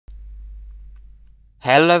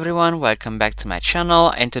Hello everyone, welcome back to my channel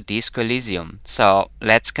and to Disco Elysium. So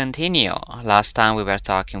let's continue. Last time we were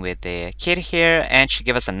talking with the kid here and she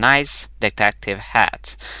gave us a nice detective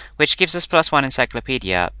hat, which gives us +1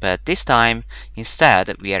 encyclopedia, but this time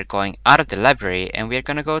instead we are going out of the library and we are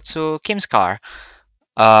gonna go to Kim's car.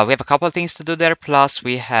 We have a couple of things to do there, plus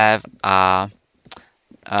we have to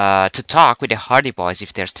talk with the Hardy Boys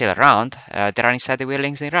if they're still around. They are inside the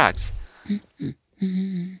Wheelings and Rugs.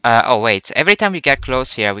 Oh wait, every time we get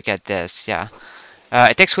close here, we get this, yeah.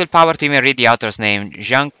 It takes willpower to even read the author's name.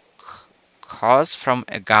 Jean Cos from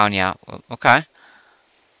Gaunia. Okay.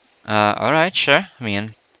 Alright, sure. I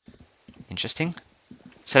mean, interesting.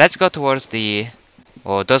 So let's go towards the...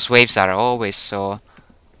 Oh, those waves are always so...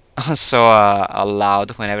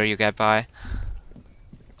 loud whenever you get by.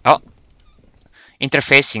 Oh,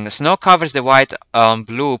 interfacing. Snow covers the white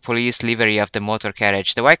blue police livery of the motor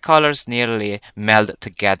carriage. The white colors nearly meld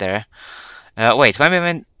together. Wait,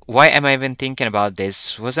 why am I even thinking about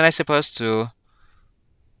this? Wasn't I supposed to...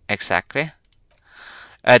 Exactly.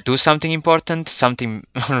 Do something important, something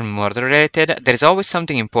murder related. There is always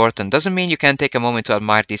something important. Doesn't mean you can't take a moment to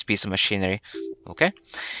admire this piece of machinery. Okay?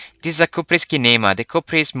 This is a Cupri's Kinema, the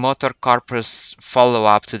Cupri's Motor Corpus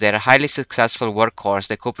follow-up to their highly successful workhorse,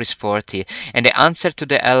 the Cupri's 40, and the answer to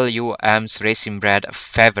the LUM's racing bred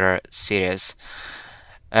Fevre series.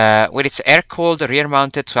 With its air-cooled,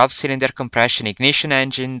 rear-mounted 12-cylinder compression ignition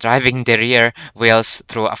engine driving the rear wheels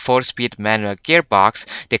through a 4-speed manual gearbox,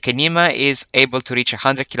 the Kinema is able to reach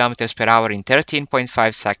 100 km per hour in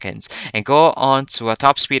 13.5 seconds and go on to a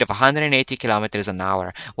top speed of 180 km an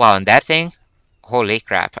hour. Wow, and that thing? Holy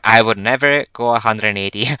crap, I would never go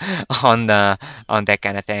 180 on that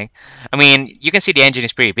kind of thing. I mean, you can see the engine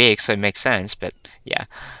is pretty big, so it makes sense, but yeah.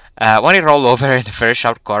 When it roll over in the first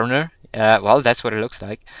sharp corner, well, that's what it looks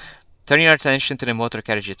like. Turning your attention to the motor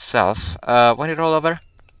carriage itself. When you roll over,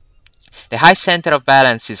 the high center of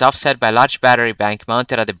balance is offset by a large battery bank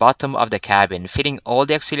mounted at the bottom of the cabin, feeding all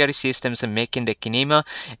the auxiliary systems and making the Kinema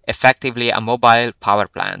effectively a mobile power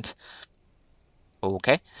plant.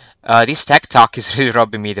 Okay. This tech talk is really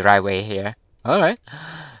rubbing me the right way here. Alright.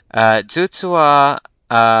 Due to a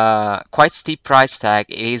quite steep price tag,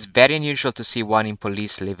 it is very unusual to see one in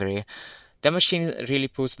police livery. The machine really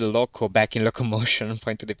puts the loco back in locomotion.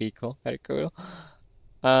 Point to the vehicle. Very cool.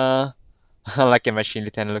 Like a machine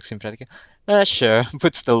lieutenant looks impractical. Sure.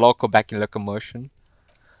 Puts the loco back in locomotion.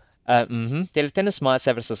 The lieutenant smiles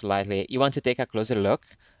ever so slightly. You want to take a closer look?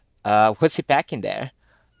 What's he packing there?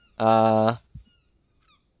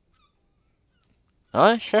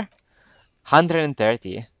 Oh, sure.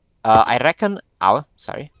 130. I reckon... Oh,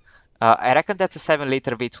 sorry. I reckon that's a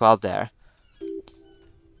 7-liter V12 there.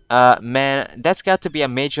 Man, that's got to be a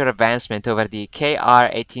major advancement over the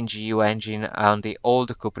KR18GU engine on the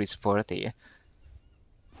old Cupri's 40.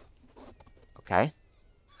 Okay.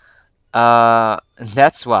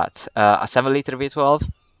 That's what? A 7-liter V12?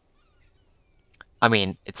 I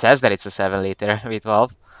mean, it says that it's a 7-liter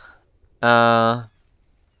V12.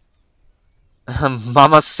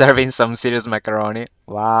 Mama's serving some serious macaroni.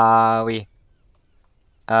 Wowie.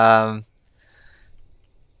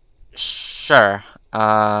 Sure.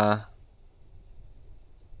 7-liter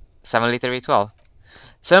V12.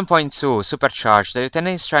 7.2 supercharged. The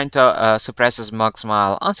lieutenant is trying to suppress a smug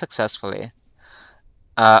smile unsuccessfully.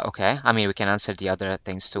 Okay. I mean, we can answer the other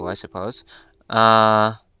things too, I suppose.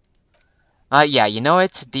 Yeah, you know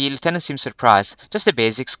it. The lieutenant seems surprised. Just the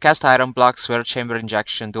basics: cast iron block, swirl chamber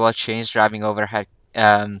injection, dual chains driving overhead,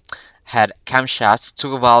 had camshafts,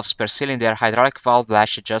 2 valves per cylinder, hydraulic valve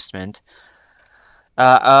lash adjustment.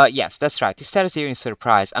 Yes, that's right. He stares you in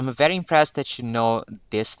surprise. I'm very impressed that you know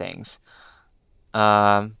these things.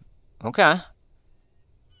 Okay.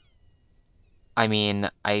 I mean,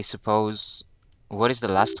 I suppose... What is the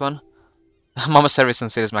last one? Mama service on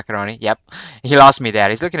serious macaroni. Yep. He lost me there.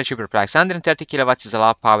 He's looking at you perplexed. 130 kilowatts is a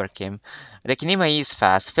lot of power, Kim. The Kinema is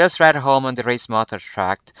fast. Feels right at home on the race motor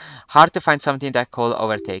track. Hard to find something that could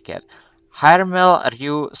overtake it. Hyermel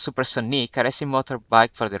Ryu Supersonic, a racing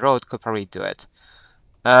motorbike for the road, could probably do it.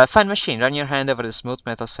 Fine machine. Run your hand over the smooth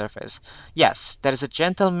metal surface. Yes, there's a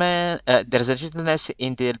gentleness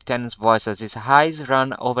in the lieutenant's voice as his eyes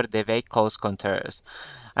run over the vehicle's contours.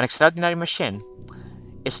 An extraordinary machine.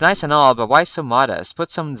 It's nice and all, but why so modest?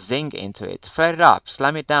 Put some zing into it. Flare it up.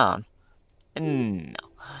 Slam it down. No.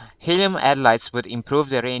 Helium headlights would improve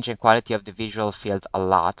the range and quality of the visual field a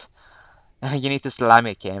lot. You need to slam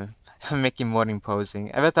it, Kim. Make him more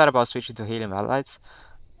imposing. Ever thought about switching to helium headlights?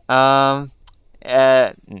 No.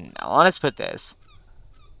 Let's put this.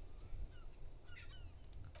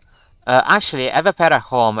 Actually, I have a pair at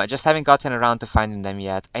home. I just haven't gotten around to finding them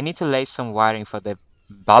yet. I need to lay some wiring for the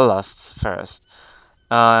ballasts first.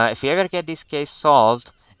 If you ever get this case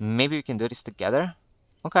solved, maybe we can do this together.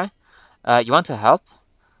 Okay. You want to help?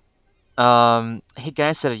 He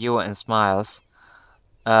glances at you and smiles.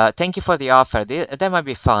 Thank you for the offer. That might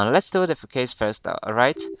be fun. Let's do the case first, though,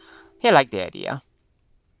 alright? He liked the idea.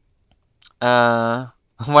 Uh,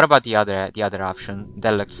 what about the other option?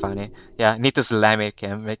 That looked funny. Yeah, need to slam it,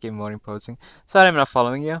 can make it more imposing. Sorry, I'm not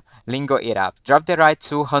following you. Lingo it up. Drop the right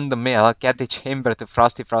 200 mil. Get the chamber to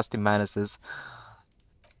frosty menaces.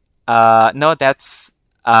 No, that's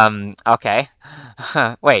okay.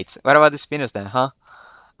 Wait, what about the spinners then, huh?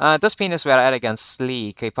 Those spinners were elegant,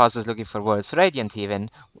 sleek. He pauses looking for words. Radiant even.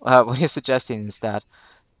 What are you suggesting instead?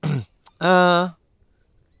 uh,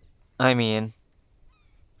 I mean.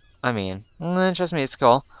 Trust me, it's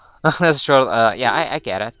cool. That's true. Yeah, I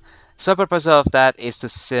get it. So purpose of that is to,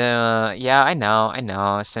 yeah, I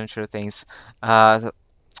know, some true things, uh,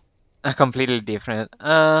 completely different.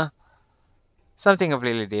 Something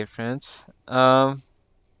completely different.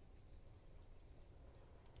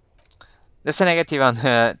 That's a negative on,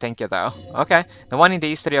 thank you though. Okay, the one in the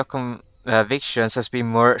history of convictions has been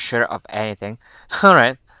more sure of anything. All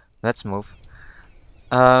right, let's move.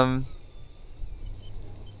 Um,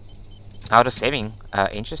 Auto saving.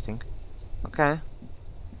 Interesting. Okay.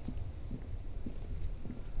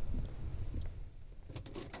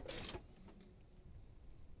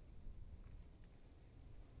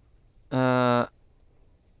 Uh,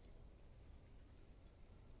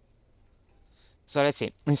 so let's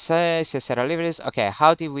see. It says Sarah Liveries. Okay,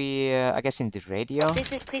 how do we? I guess in the radio.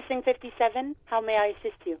 This is Precinct 57. How may I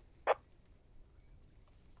assist you?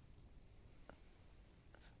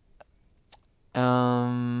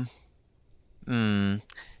 Um. Hmm.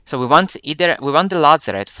 So we want the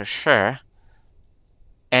Lazaret for sure,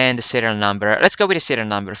 and the serial number. Let's go with the serial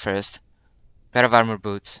number first. Pair of armor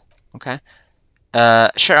boots. Okay.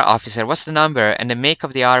 Sure, officer. What's the number and the make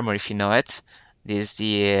of the armor if you know it? This is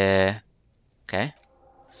the okay.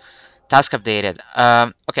 Task updated.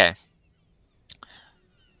 Okay.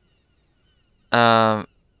 Um.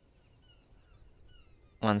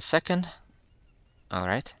 1 second. All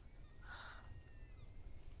right.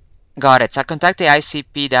 Got it. I'll contact the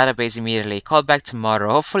ICP database immediately. Call back tomorrow.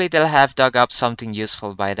 Hopefully they'll have dug up something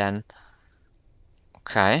useful by then.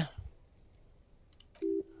 Okay.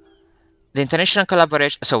 The international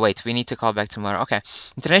collaboration. So wait, we need to call back tomorrow. Okay.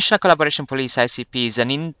 International Collaboration Police (ICP) is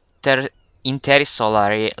an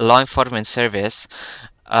intersolary law enforcement service.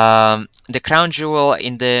 The crown jewel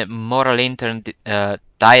in the moral intern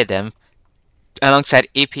diadem, alongside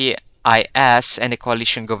EPIS and the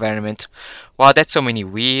coalition government. Wow, that's so many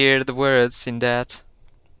weird words in that.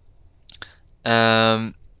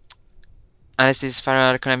 Unless this is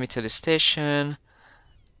far connect me to the station.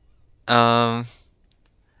 Um,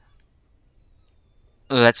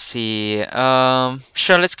 let's see.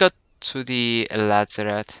 Sure, let's go to the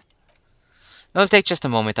Lazaret. It'll take just a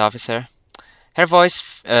moment, officer. Her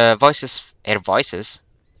voice, I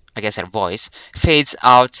guess her voice, fades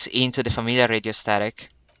out into the familiar radio static.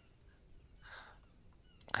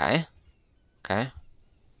 Okay. Okay.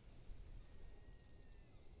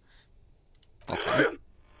 Okay.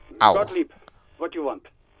 Ow. Gottlieb, what do you want?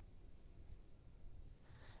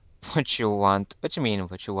 What you want? What you mean?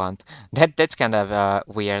 What you want? That's kind of a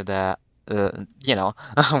weird, you know,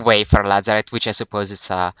 way for Lazaret, which I suppose it's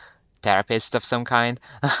a therapist of some kind.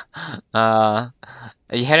 You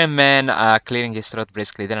hear a man clearing his throat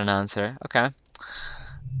briskly. Didn't answer. Okay.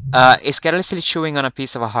 Is carelessly chewing on a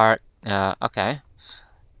piece of a heart. Okay.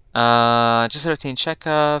 Just a routine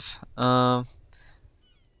checkup. I'm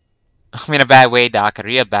in a bad way, Doc. A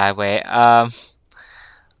real bad way. I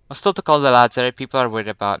was told to call the Lazaret. People are worried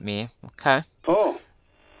about me. Okay. Oh,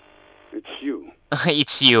 it's you.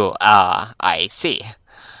 It's you. I see.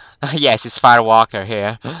 Yes, it's Firewalker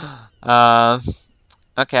here.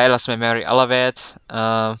 Okay, I lost my memory. All of it.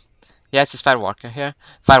 Yes, it's Firewalker here.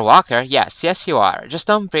 Firewalker? Yes, yes you are. Just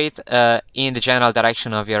don't breathe in the general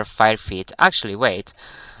direction of your fire feet. Actually, wait.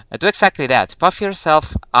 Do exactly that. Puff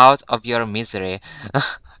yourself out of your misery.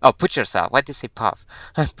 Oh, put yourself. Why did you say puff?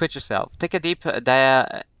 Put yourself. Take a deep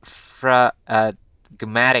diaphragmatic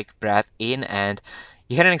breath in, and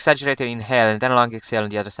you hear an exaggerated inhale and then a long exhale on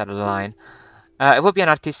the other side of the line. It would be an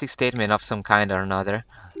artistic statement of some kind or another.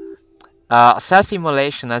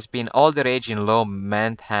 Self-immolation has been all the rage in low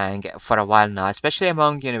Menthang for a while now, especially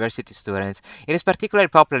among university students. It is particularly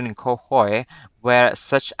popular in Kohoi, where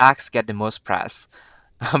such acts get the most press.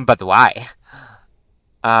 But why?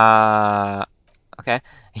 Okay.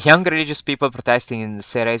 Young religious people protesting in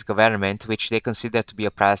Syria's government, which they consider to be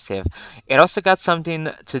oppressive. It also got something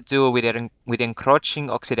to do with encroaching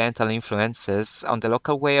Occidental influences on the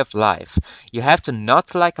local way of life. You have to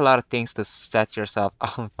not like a lot of things to set yourself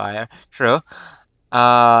on fire. True.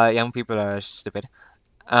 Young people are stupid.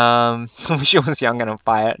 Wish I was young and on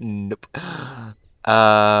fire. Nope.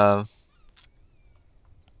 Uh,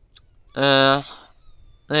 uh,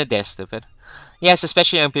 they're stupid. Yes,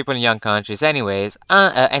 especially young people in young countries. Anyway,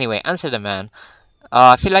 answer the man.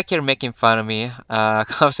 I feel like you're making fun of me.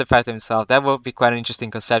 Concept to himself. That would be quite an interesting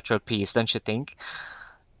conceptual piece, don't you think?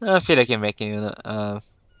 I feel like you're making. Well,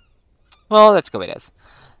 let's go with this.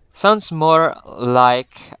 Sounds more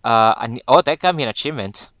like oh, that got me an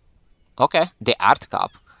achievement. Okay, the art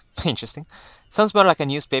cop. Interesting. Sounds more like a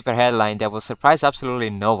newspaper headline that will surprise absolutely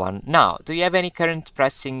no one. Now, do you have any current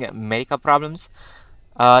pressing medical problems?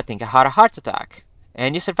 Think I had a heart attack.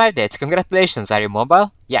 And you survived it. Congratulations. Are you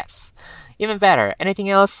mobile? Yes. Even better. Anything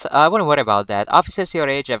else? I wouldn't worry about that. Officers your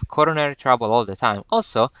age have coronary trouble all the time.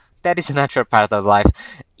 Also, that is a natural part of life.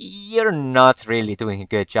 You're not really doing a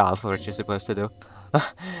good job for what you're supposed to do.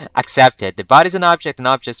 Accept it. The body's an object and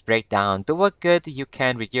objects break down. Do what good you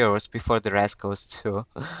can with yours before the rest goes too.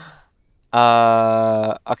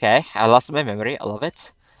 Okay. I lost my memory. I love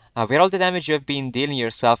it. With all the damage you have been dealing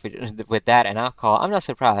yourself with that and alcohol, I'm not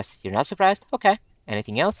surprised. You're not surprised? Okay.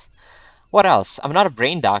 Anything else? What else? I'm not a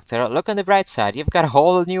brain doctor. Look on the bright side. You've got a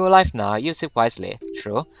whole new life now. Use it wisely.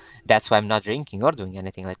 True. That's why I'm not drinking or doing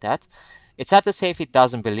anything like that. It's hard to say if he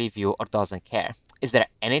doesn't believe you or doesn't care. Is there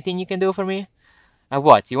anything you can do for me?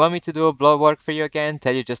 What? You want me to do blood work for you again?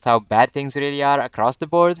 Tell you just how bad things really are across the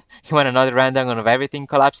board? You want another rundown of everything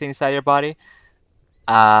collapsing inside your body?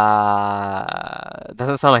 Doesn't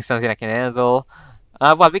sound like something I can handle.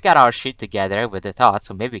 Well, we got our shit together with the thought,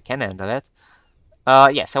 so maybe we can handle it.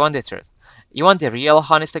 Yes, I want the truth. You want the real,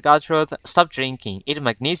 honest-to-God truth? Stop drinking, eat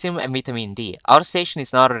magnesium and vitamin D. Our station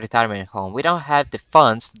is not a retirement home. We don't have the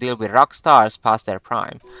funds to deal with rock stars past their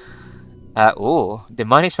prime. Ooh, the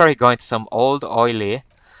money's probably going to some old oily.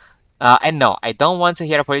 And no, I don't want to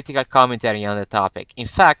hear a political commentary on the topic. In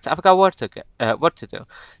fact, I've got work to do.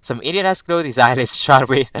 Some idiot has glued his eyelids shut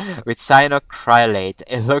with cyanocrylate.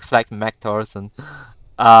 It looks like Mac Thorson.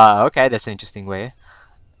 Okay, that's an interesting way.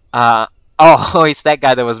 Uh, oh, it's that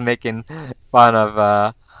guy that was making fun of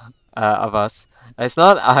us. It's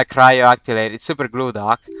not cryoacrylate, it's super glue,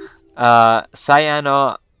 doc.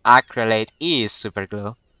 Cyanoacrylate is super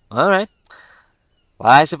glue. Alright. Well,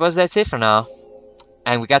 I suppose that's it for now.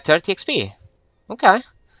 And we got 30 XP. Okay.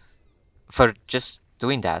 For just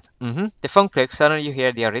doing that. The phone clicks, suddenly you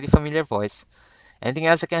hear the already familiar voice. Anything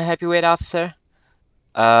else I can help you with, officer?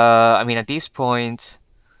 I mean, at this point...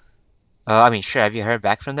 sure, have you heard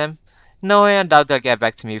back from them? No, I doubt they'll get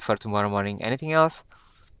back to me before tomorrow morning. Anything else?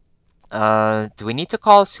 Do we need to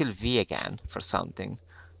call Sylvie again for something?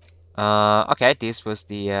 Okay, this was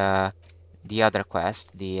the other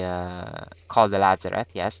quest, call the Lazarette.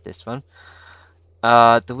 Yes, this one.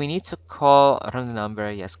 Do we need to call around the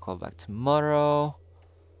number? Yes, call back tomorrow.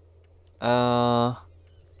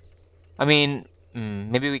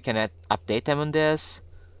 Maybe we can update them on this.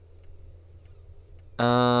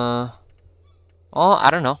 Oh, I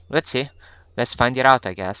don't know. Let's see. Let's find it out,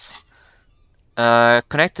 I guess.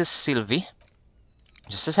 Connect to Sylvie.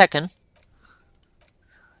 Just a second.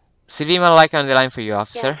 Sylvie Malika on the line for you,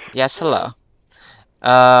 officer. Yes, hello.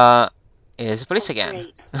 It is the police again.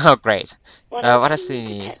 Great. Oh, great. What else do you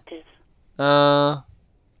need? Well,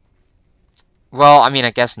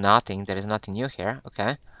 I guess nothing. There is nothing new here.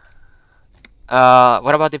 Okay.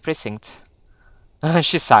 What about the precinct?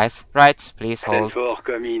 She sighs. Right, please hold.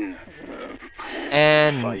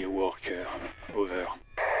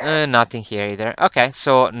 And nothing here either. Okay,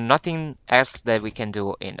 so nothing else that we can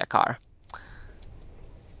do in the car.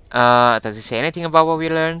 Does it say anything about what we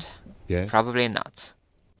learned? Yes. Probably not.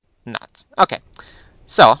 Not. Okay.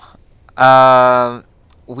 So,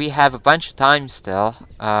 we have a bunch of time still.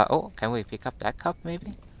 Oh, can we pick up that cup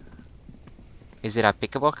maybe? Is it a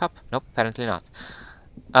pickable cup? Nope, apparently not.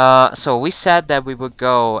 So we said that we would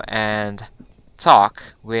go and talk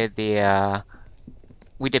with the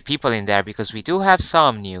people in there because we do have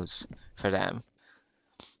some news for them.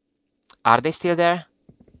 Are they still there?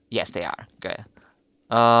 Yes, they are. Good.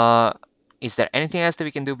 Is there anything else that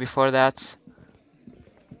we can do before that?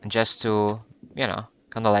 Just to, you know,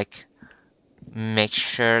 kind of like make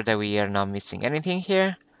sure that we are not missing anything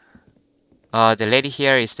here. The lady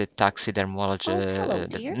here is the taxidermologist. Oh, hello,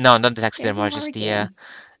 dear. No, not the There you are taxidermologist. again.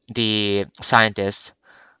 The scientist.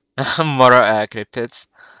 More cryptids.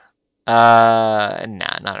 Nah,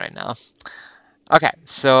 not right now. Okay,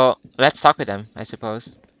 so let's talk with them, I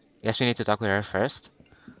suppose. Guess we need to talk with her first.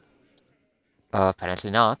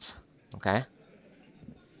 Apparently not. Okay.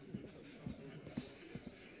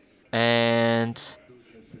 And...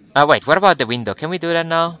 wait, what about the window? Can we do that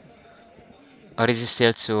now? Or is it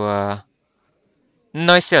still too,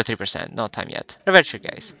 No, it's still 3%. No time yet. Revert check,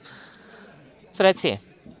 guys. So let's see.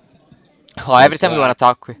 Oh, every Looks time we want like to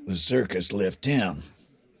talk with... the circus left town,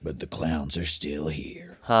 but the clowns are still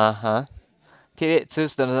here. Uh-huh.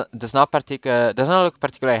 Titus does not look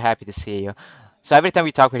particularly happy to see you. So every time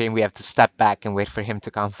we talk with him, we have to step back and wait for him to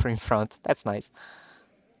come in front. That's nice.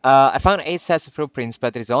 I found 8 sets of footprints,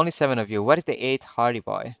 but there is only 7 of you. What is the 8th Hardy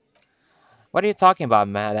Boy? What are you talking about,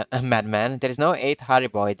 madman? There is no 8th Hardy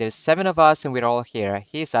Boy. There's 7 of us and we're all here.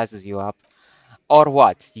 He sizes you up. Or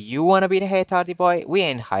what? You wanna be the 8th Hardy Boy? We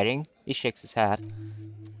ain't hiding. He shakes his head.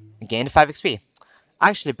 Gain 5 XP.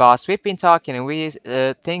 Actually, boss, we've been talking and we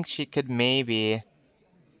think she could maybe...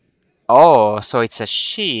 Oh, so it's a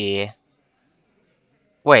she.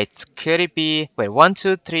 Wait, could it be... Wait, 1,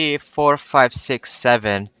 2, 3, 4, 5, 6,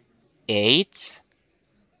 7, 8?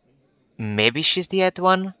 Maybe she's the 8th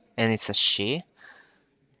one, and it's a she?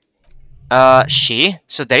 She?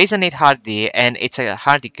 So there is an 8 Hardy, and it's a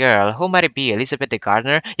Hardy girl. Who might it be? Elizabeth the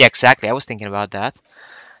gardener? Yeah, exactly, I was thinking about that.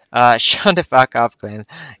 Shut the fuck up, Glenn.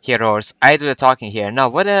 He roars. I do the talking here. Now,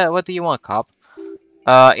 what do you want, cop?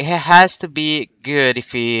 It has to be good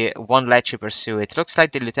if he won't let you pursue it. Looks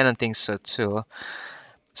like the lieutenant thinks so too.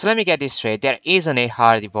 So let me get this straight. There is an 8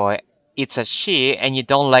 Hardy boy. It's a she, and you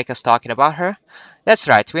don't like us talking about her? That's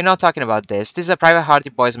right, we're not talking about this. This is a private Hardy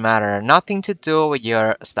Boys matter. Nothing to do with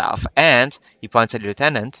your stuff. And, he points at the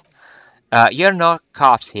lieutenant, you're not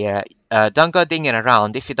cops here. Don't go dinging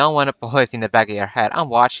around. If you don't want to put it in the back of your head, I'm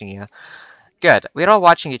watching you. Good. We're all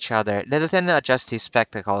watching each other. The lieutenant adjusts his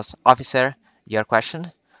spectacles. Officer, your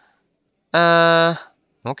question?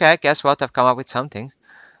 Okay, guess what? I've come up with something.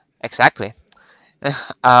 Exactly.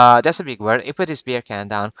 That's a big word. He put his beer can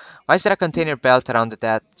down. Why is there a container belt around the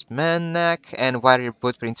dead man's neck, and why are your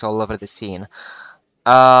footprints all over the scene?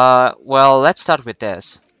 Well, let's start with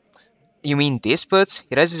this. You mean these boots?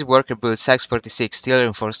 He raises his worker boots, size 46, steel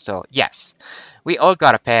reinforced toe. Yes. We all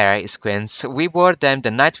got a pair, he squints. We wore them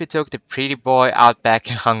the night we took the pretty boy out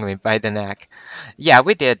back and hung him by the neck. Yeah,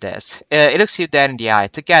 we did this. It looks you dead in the eye,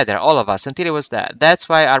 together, all of us, until it was dead. That's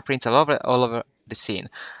why our prints all over the scene.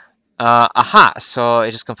 Aha, so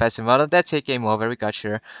he just confessed to murder. That's it, game over, we got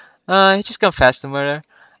you. He just confessed to murder.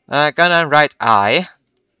 Gun on right eye.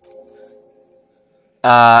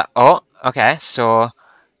 Oh, okay, so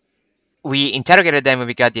we interrogated them when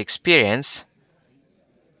we got the experience.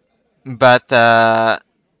 But,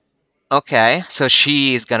 okay, so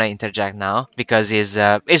she is gonna interject now, because it's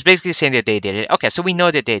basically saying that they did it. Okay, so we know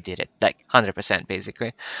that they did it, like, 100%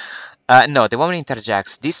 basically. No, the woman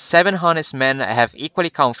interjects. These 7 honest men have equally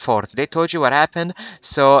come forth. They told you what happened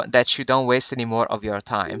so that you don't waste any more of your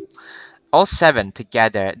time. All 7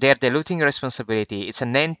 together, they're diluting responsibility. It's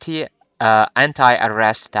an anti-arrest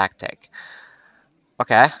tactic.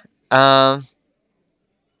 Okay.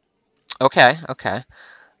 Okay.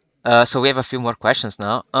 So we have a few more questions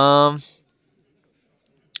now.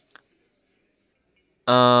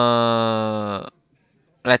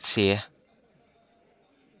 Let's see.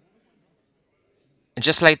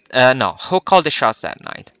 Just like, no. Who called the shots that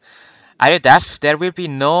night? Are you deaf? There will be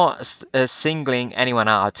no singling anyone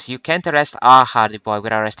out. You can't arrest a Hardy Boy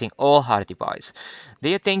without arresting all Hardy Boys. Do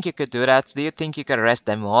you think you could do that? Do you think you could arrest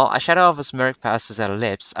them all? A shadow of a smirk passes her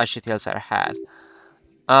lips as she tilts her head.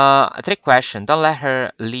 A trick question. Don't let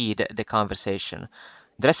her lead the conversation.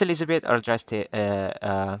 Dress Elizabeth or dress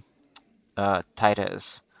Titus? I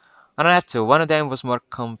don't have to. One of them was more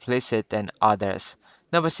complicit than others.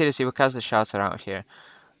 No, but seriously, we cast the shots around here.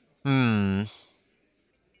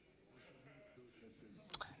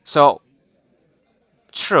 So,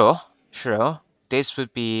 true. This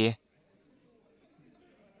would be,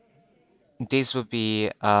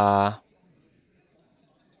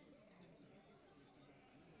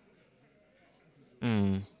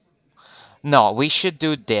 no, we should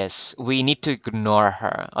do this. We need to ignore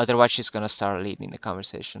her. Otherwise, she's gonna start leading the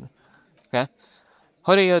conversation. Okay?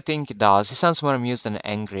 How do you think it does? He sounds more amused than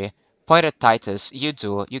angry. Point at Titus. You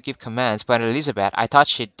do. You give commands. Point at Elizabeth. I thought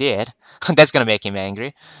she did. That's gonna make him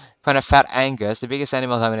angry. Point at Fat Angus. The biggest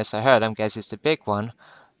animal hominess I heard. I'm guessing it's the big one.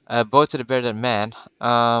 Bow to the bearded man.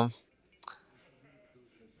 The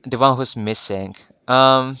one who's missing.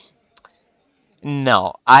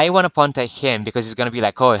 No, I want to point at him because he's gonna be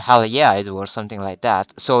like, oh, hell yeah, I do, or something like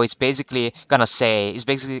that. So it's basically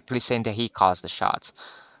saying that he caused the shots.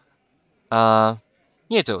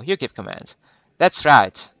 You do, you give commands. That's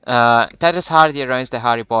right. Titus Hardy runs the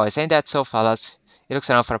Hardy Boys. Ain't that so, fellas? He looks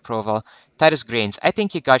around for approval. Titus grins. I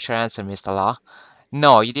think you got your answer, Mr. Law.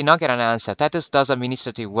 No, you did not get an answer. Titus does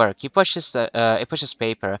administrative work. He pushes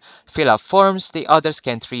paper, fill out forms the others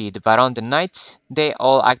can't read, but on the night they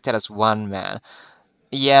all acted as one man.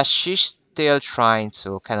 Yeah, she's still trying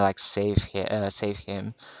to kind of like save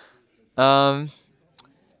him. Um,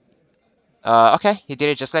 okay, he did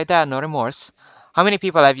it just like that, no remorse. How many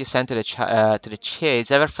people have you sent to the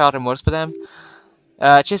chase? Ever felt remorse for them?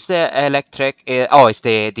 Just the electric. Oh, it's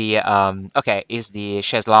the okay, is the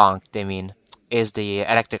chaise longue. They mean is the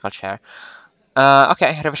electrical chair.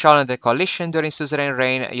 Okay, Revachol and the coalition during suzerain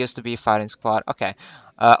reign used to be firing squad. Okay,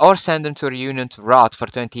 or send them to a reunion to rot for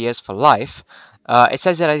 20 years for life. It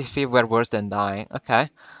says that if it were worse than dying. Okay.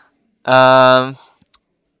 Um,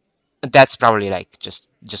 that's probably like just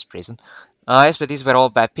prison. Yes, but these were all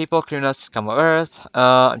bad people, criminals scum of earth.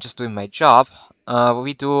 I'm just doing my job. What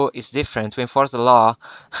we do is different. We enforce the law.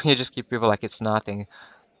 You just keep people like it's nothing.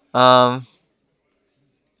 Um,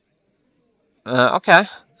 okay.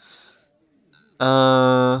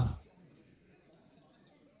 I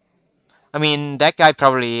mean, that guy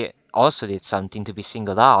probably also did something to be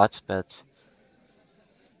singled out, but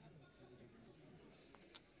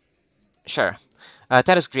sure.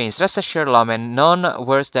 Terrace Greens, rest assured, lawman, none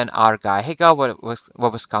worse than our guy. He got what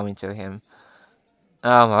was coming to him.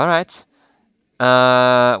 Alright.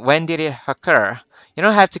 When did it occur? You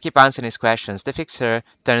don't have to keep answering his questions. The fixer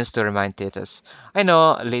turns to remind Titus. I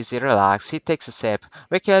know, Lizzie, relax. He takes a sip.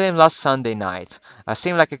 We killed him last Sunday night.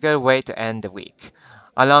 Seemed like a good way to end the week.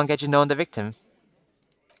 How long had you known the victim?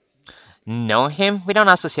 Know him? We don't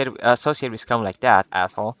associate with scum like that,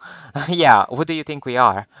 asshole. Yeah, who do you think we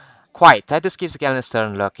are? Quite. Titus gives Galen a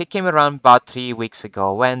stern look. He came around about 3 weeks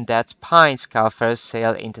ago when that pine scow first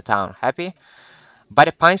sailed into town. Happy? By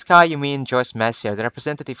the Pine Sky, you mean Joyce Messier, the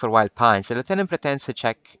representative for Wild Pines. The lieutenant pretends to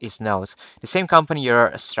check his nose. The same company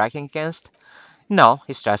you're striking against? No,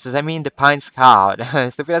 he stresses. I mean the Pine Scout.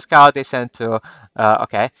 Stupid scout they sent to...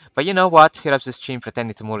 okay. But you know what? He rubs his chin,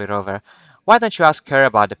 pretending to mull it over. Why don't you ask her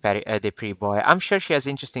about the pre-boy? I'm sure she has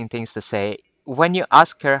interesting things to say when you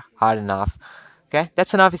ask her hard enough. Okay,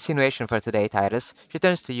 that's enough insinuation for today, Titus. She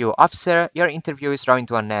turns to you. Officer, your interview is drawing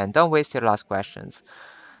to an end. Don't waste your last questions.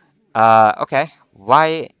 Okay.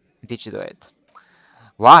 Why did you do it?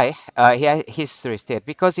 Why? History stated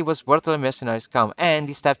because he was worthless mercenaries come and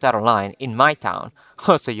he stepped out of line in my town.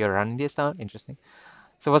 Oh, so you're running this town? Interesting.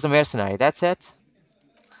 So was a mercenary, that's it?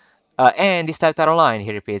 And he stepped out of line,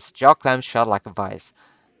 he repeats. Jaw clams shut like a vice.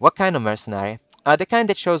 What kind of mercenary? The kind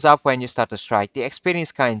that shows up when you start to strike. The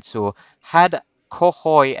experienced kind too. Had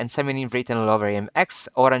Kohoi and Seminin written all over him.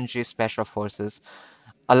 Ex-Orange Special Forces.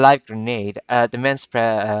 A live grenade. The man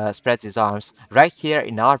spreads his arms. Right here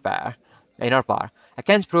in our bar. I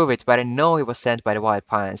can't prove it, but I know he was sent by the Wild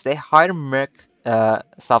Pines. They hire merc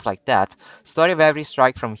stuff like that. Story of every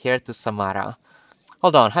strike from here to Samara.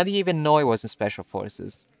 Hold on, how do you even know he was in Special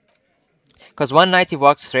Forces? Because one night he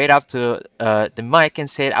walked straight up to the mic and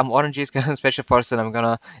said, I'm Orange's Special Forces and I'm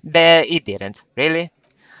gonna... There, he didn't. Really?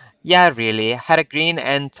 Yeah, really. Had a green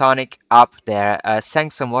and tonic up there,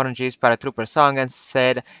 sang some Orange's paratrooper song and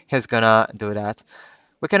said he's gonna do that.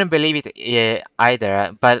 We couldn't believe it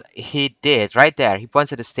either, but he did, right there. He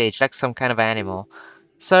points at the stage like some kind of animal.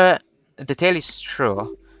 Sir, the tale is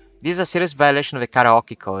true. This is a serious violation of the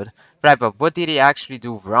karaoke code. Right, but what did he actually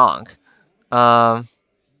do wrong? Um,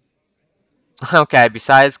 okay,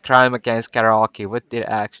 besides crime against karaoke, what did he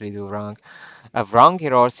actually do wrong? Wrong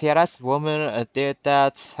heroes, he harassed women, did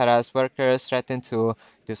that, harassed workers, threatened to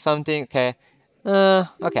do something, okay.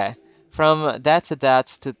 Okay. From that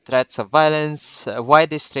to threats of violence, why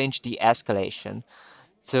this strange de-escalation?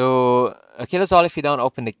 To kill us all if we don't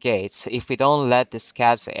open the gates, if we don't let the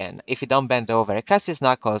scabs in, if we don't bend over. He cracks his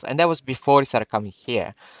knuckles, and that was before he started coming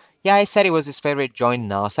here. Yeah, I said it was his favorite joint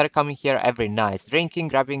now. Started coming here every night, drinking,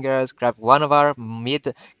 grabbing girls, grabbed one of our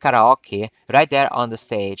mid karaoke right there on the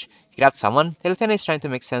stage. He grabbed someone. The lieutenant is trying to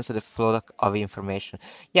make sense of the flow of information.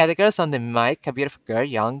 Yeah, the girl's on the mic, a beautiful girl,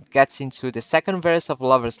 young, gets into the second verse of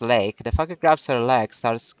Lover's Lake. The fucker grabs her leg,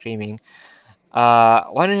 starts screaming.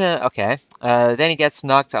 Okay. Then he gets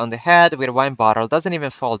knocked on the head with a wine bottle, doesn't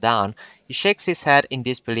even fall down. He shakes his head in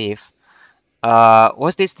disbelief.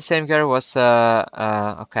 Was this the same girl?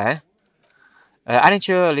 Okay. Aren't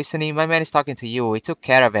you listening? My man is talking to you. We took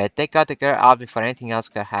care of it. They got the girl out before anything else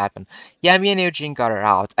could happen. Yeah, me and Eugene got her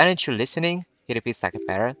out. Aren't you listening? He repeats like a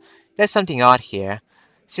parrot. There's something odd here.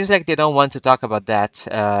 Seems like they don't want to talk about that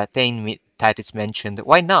thing Titus mentioned.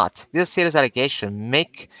 Why not? This is a serious allegation.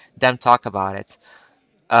 Make them talk about it.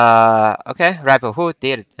 Okay, right, but who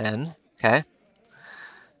did it then? Okay.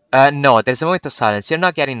 No, there's a moment of silence. You're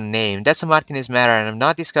not getting a name. That's a Martinez matter, and I'm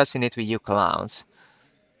not discussing it with you clowns.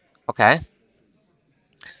 Okay.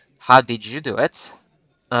 How did you do it?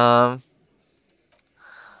 Um,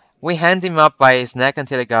 we hand him up by his neck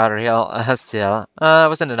until it got real still.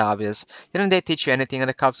 Wasn't it obvious? Didn't they teach you anything in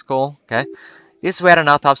the cop school? Okay. This is where an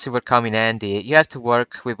autopsy would come in handy. You have to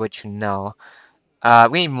work with what you know.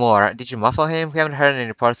 We need more. Did you muffle him? We haven't heard any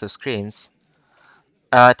reports of screams.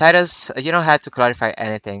 Titus, you don't have to clarify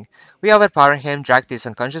anything. We overpowered him, dragged his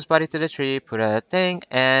unconscious body to the tree, put a thing,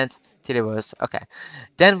 and till it was okay.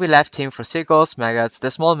 Then we left him for seagulls, maggots, the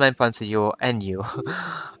small man punts you, and you.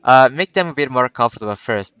 Make them a bit more comfortable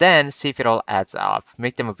first, then see if it all adds up.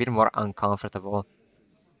 Make them a bit more uncomfortable.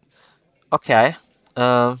 Okay.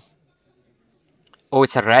 Um. Oh,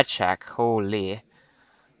 it's a red check. Holy.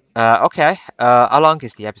 Okay. How long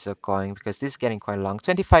is the episode going? Because this is getting quite long.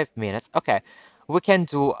 25 minutes. Okay. We can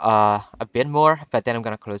do a bit more, but then I'm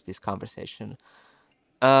gonna close this conversation.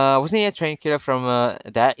 Wasn't he a train killer from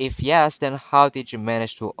that? If yes, then how did you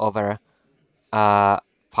manage to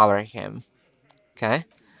power him? Okay.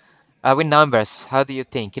 With numbers, how do you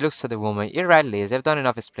think? He looks at the woman. You're right, Liz. I've done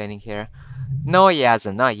enough explaining here. No, he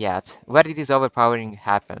hasn't. Not yet. Where did this overpowering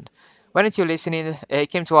happen? Weren't you listening? He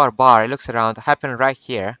came to our bar. He looks around. Happened right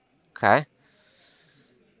here. Okay.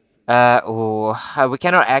 We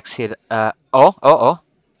cannot exit.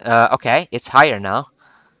 Okay, it's higher now.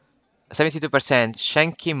 72%.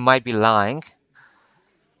 Shanky might be lying.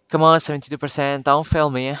 Come on, 72%. Don't fail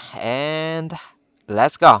me. And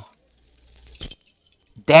let's go.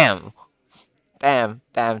 Damn. Damn,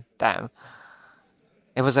 damn, damn.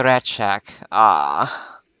 It was a red check.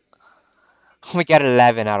 Ah. We got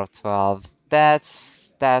 11 out of 12.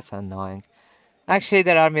 That's annoying. Actually,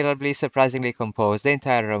 they're admirably surprisingly composed, the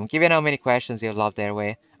entire room. Given how many questions you lob their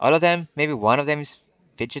way. All of them? Maybe one of them is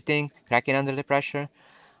fidgeting, cracking under the pressure?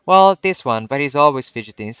 Well, this one, but he's always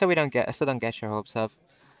fidgeting, so don't get your hopes up.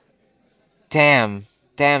 Damn,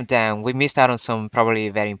 damn, damn. We missed out on some probably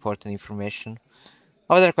very important information.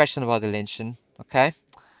 Other question about the lynching, okay?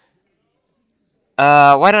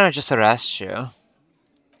 Why don't I just arrest you?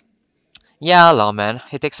 Yeah, lawman.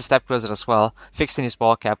 He takes a step closer as well, fixing his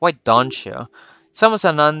ball cap. Why don't you? It's almost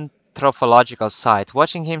an anthropological sight,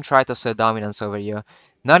 watching him try to assert dominance over you.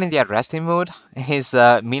 Not in the arresting mood, his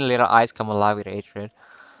mean little eyes come alive with hatred.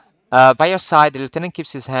 By your side, the lieutenant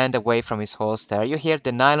keeps his hand away from his holster. You hear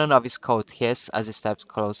the nylon of his coat hiss as he steps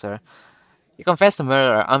closer. You confess the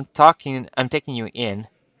murder. I'm taking you in.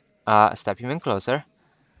 Step even closer.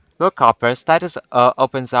 Look, coppers. Titus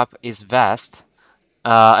opens up his vest,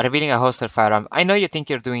 revealing a holster firearm. I know you think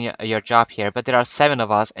you're doing your job here, but there are 7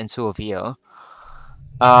 of us and 2 of you.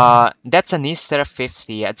 That's an Easter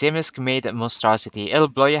 50, a James-made monstrosity. It'll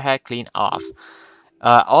blow your head clean off.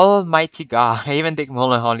 Almighty God, even Dick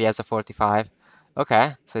Mullen only has a 45.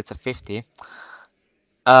 Okay, so it's a 50.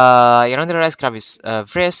 You're under arrest, grab his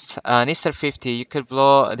wrist. An Easter 50, you could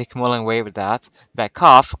blow Dick Mullen away with that. Back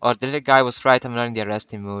off, or the other guy was right, I'm not in the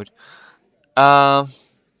arresting mood. I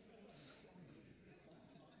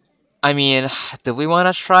mean, do we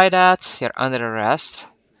want to try that? You're under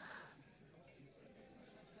arrest.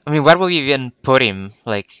 I mean, where would we even put him,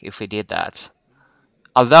 like, if we did that?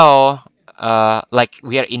 Although, like,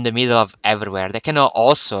 we are in the middle of everywhere. They cannot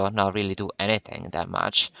also not really do anything that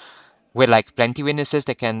much. With, like, plenty witnesses,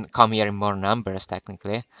 they can come here in more numbers,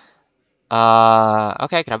 technically.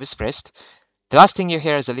 Okay, grab his wrist. The last thing you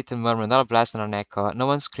hear is a little murmur, not a blast nor an echo. No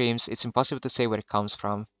one screams. It's impossible to say where it comes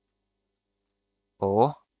from.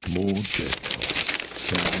 Oh? More dead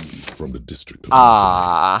sound from the district of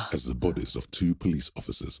Ah. as the bodies of 2 police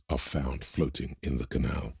officers are found floating in the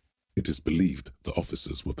canal. It is believed the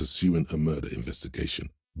officers were pursuing a murder investigation,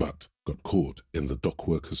 but got caught in the dock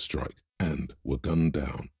workers' strike and were gunned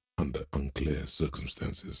down under unclear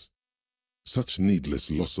circumstances. Such needless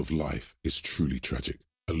loss of life is truly tragic,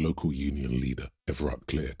 a local union leader, Everett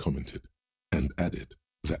Clare, commented, and added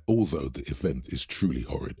that although the event is truly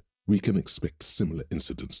horrid, we can expect similar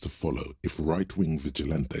incidents to follow if right-wing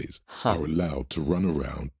vigilantes are allowed to run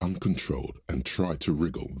around uncontrolled and try to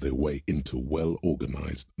wriggle their way into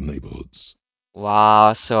well-organized neighborhoods.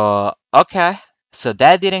 Wow, so, okay. So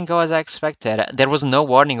that didn't go as I expected. There was no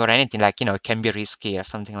warning or anything like, it can be risky or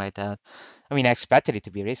something like that. I mean, I expected it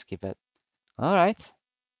to be risky, but alright.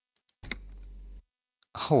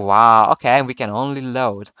 Oh, wow, okay, and we can only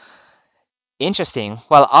load. Interesting.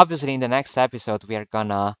 Well, obviously in the next episode we are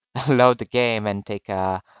gonna load the game and take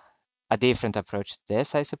a different approach to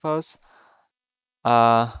this, I suppose.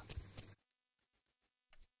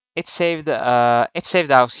 It's saved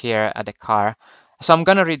out here at the car. So I'm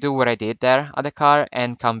gonna redo what I did there at the car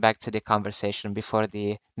and come back to the conversation before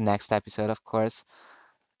the next episode, of course.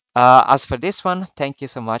 As for this one, thank you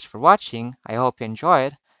so much for watching. I hope you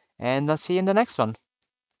enjoyed, and I'll see you in the next one.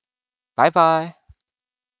 Bye bye.